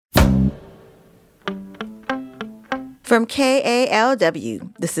From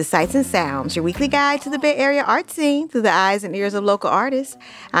KALW, this is Sights and Sounds, your weekly guide to the Bay Area art scene through the eyes and ears of local artists.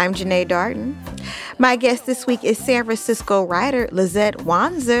 I'm Janae Darden. My guest this week is San Francisco writer Lizette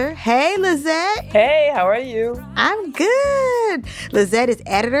Wanzer. Hey, Lizette. Hey, how are you? I'm good. Lizette is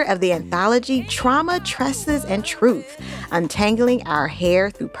editor of the anthology Trauma, Tresses, and Truth, Untangling Our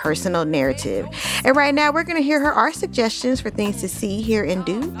Hair Through Personal Narrative. And right now, we're going to hear her art suggestions for things to see, hear, and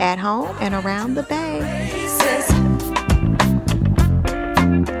do at home and around the Bay.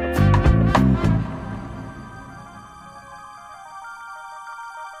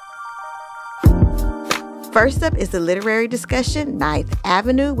 First up is the literary discussion, Ninth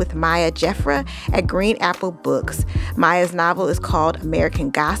Avenue, with Maya Jeffra at Green Apple Books. Maya's novel is called American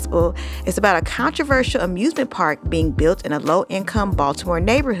Gospel. It's about a controversial amusement park being built in a low-income Baltimore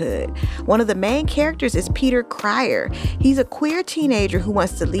neighborhood. One of the main characters is Peter Cryer. He's a queer teenager who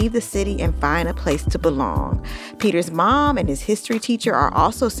wants to leave the city and find a place to belong. Peter's mom and his history teacher are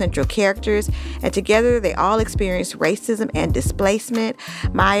also central characters, and together they all experience racism and displacement.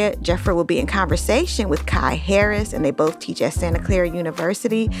 Maya Jeffra will be in conversation with Kai Harris, and they both teach at Santa Clara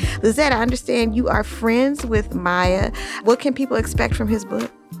University. Lizette, I understand you are friends with Maya. What can people expect from his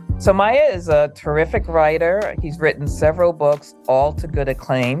book? So Maya is a terrific writer. He's written several books, all to good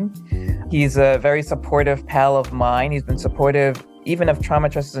acclaim. He's a very supportive pal of mine. He's been supportive even of Trauma,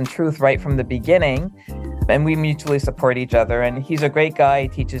 Tresses, and Truth right from the beginning. And we mutually support each other. And he's a great guy. He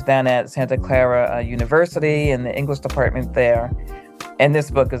teaches down at Santa Clara University in the English department there. And this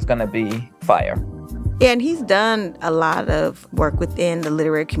book is going to be fire. Yeah, and he's done a lot of work within the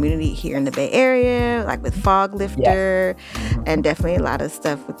literary community here in the Bay Area, like with Fog Lifter, and definitely a lot of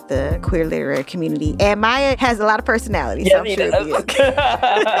stuff with the queer literary community. And Maya has a lot of personality, so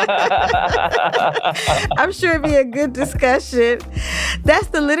I'm sure it'll be a good discussion. That's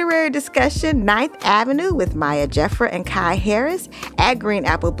the literary discussion, Ninth Avenue, with Maya Jeffra and Kai Harris at Green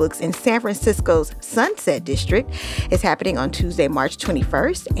Apple Books in San Francisco's Sunset District. It's happening on Tuesday, March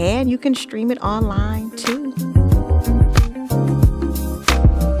 21st, and you can stream it online too.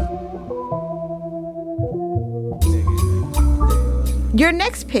 Your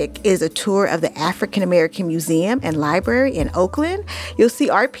next pick is a tour of the African American Museum and Library in Oakland. You'll see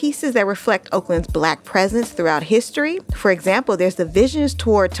art pieces that reflect Oakland's Black presence throughout history. For example, there's the Visions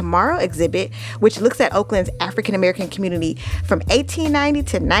Toward Tomorrow exhibit, which looks at Oakland's African American community from 1890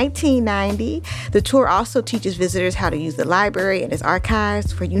 to 1990. The tour also teaches visitors how to use the library and its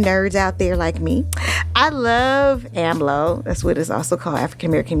archives for you nerds out there like me. I love AMLO. That's what it's also called, African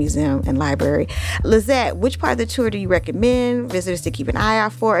American Museum and Library. Lizette, which part of the tour do you recommend visitors to keep an eye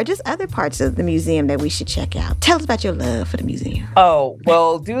out for, or just other parts of the museum that we should check out? Tell us about your love for the museum. Oh,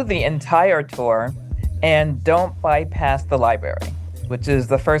 well, do the entire tour and don't bypass the library, which is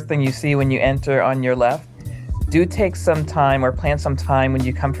the first thing you see when you enter on your left. Do take some time or plan some time when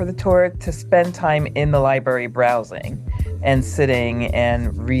you come for the tour to spend time in the library browsing and sitting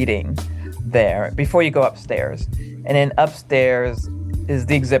and reading there before you go upstairs. And then upstairs is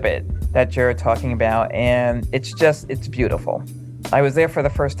the exhibit that you're talking about, and it's beautiful. I was there for the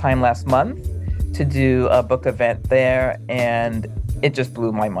first time last month to do a book event there, and it just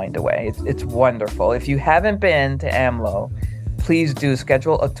blew my mind away. It's wonderful. If you haven't been to AMLO, please do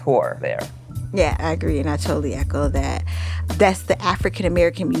schedule a tour there. Yeah, I agree, and I totally echo that. That's the African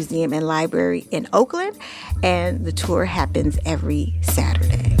American Museum and Library in Oakland, and the tour happens every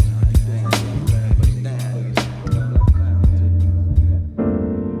Saturday.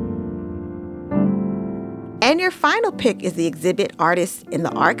 And your final pick is the exhibit Artists in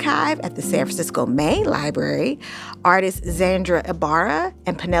the Archive at the San Francisco Main Library. Artists Zandra Ibarra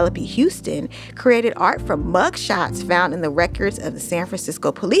and Penelope Houston created art from mugshots found in the records of the San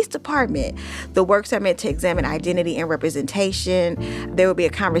Francisco Police Department. The works are meant to examine identity and representation. There will be a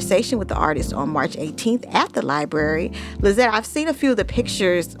conversation with the artists on March 18th at the library. Lizette, I've seen a few of the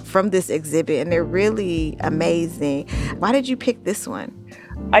pictures from this exhibit, and they're really amazing. Why did you pick this one?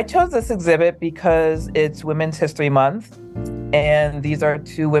 I chose this exhibit because it's Women's History Month, and these are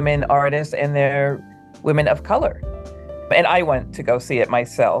two women artists, and they're women of color. And I went to go see it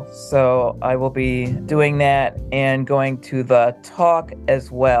myself, so I will be doing that and going to the talk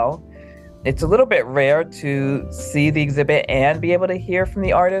as well. It's a little bit rare to see the exhibit and be able to hear from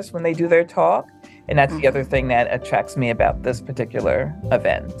the artists when they do their talk, and that's the other thing that attracts me about this particular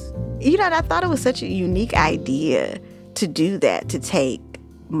event. You know, I thought it was such a unique idea to do that, to take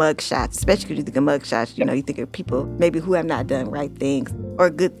mug shots, especially when you think of mug shots, you think of people maybe who have not done right things or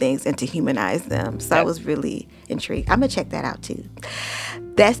good things and to humanize them. So I was really intrigued. I'm going to check that out too.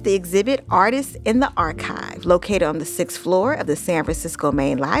 That's the exhibit Artists in the Archive, located on the 6th floor of the San Francisco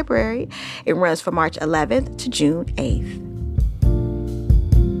Main Library. It runs from March 11th to June 8th.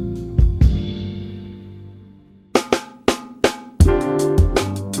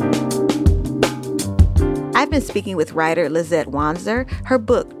 I've been speaking with writer Lizette Wanzer. Her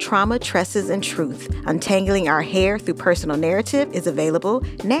book, Trauma, Tresses, and Truth, Untangling Our Hair Through Personal Narrative, is available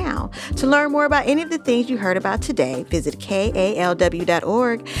now. To learn more about any of the things you heard about today, visit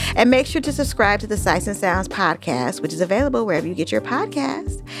KALW.org and make sure to subscribe to the Sights and Sounds podcast, which is available wherever you get your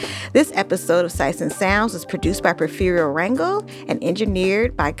podcasts. This episode of Sights and Sounds was produced by Porfirio Rangel and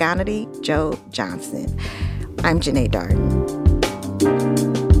engineered by Ganadi Joe Johnson. I'm Janae Darden.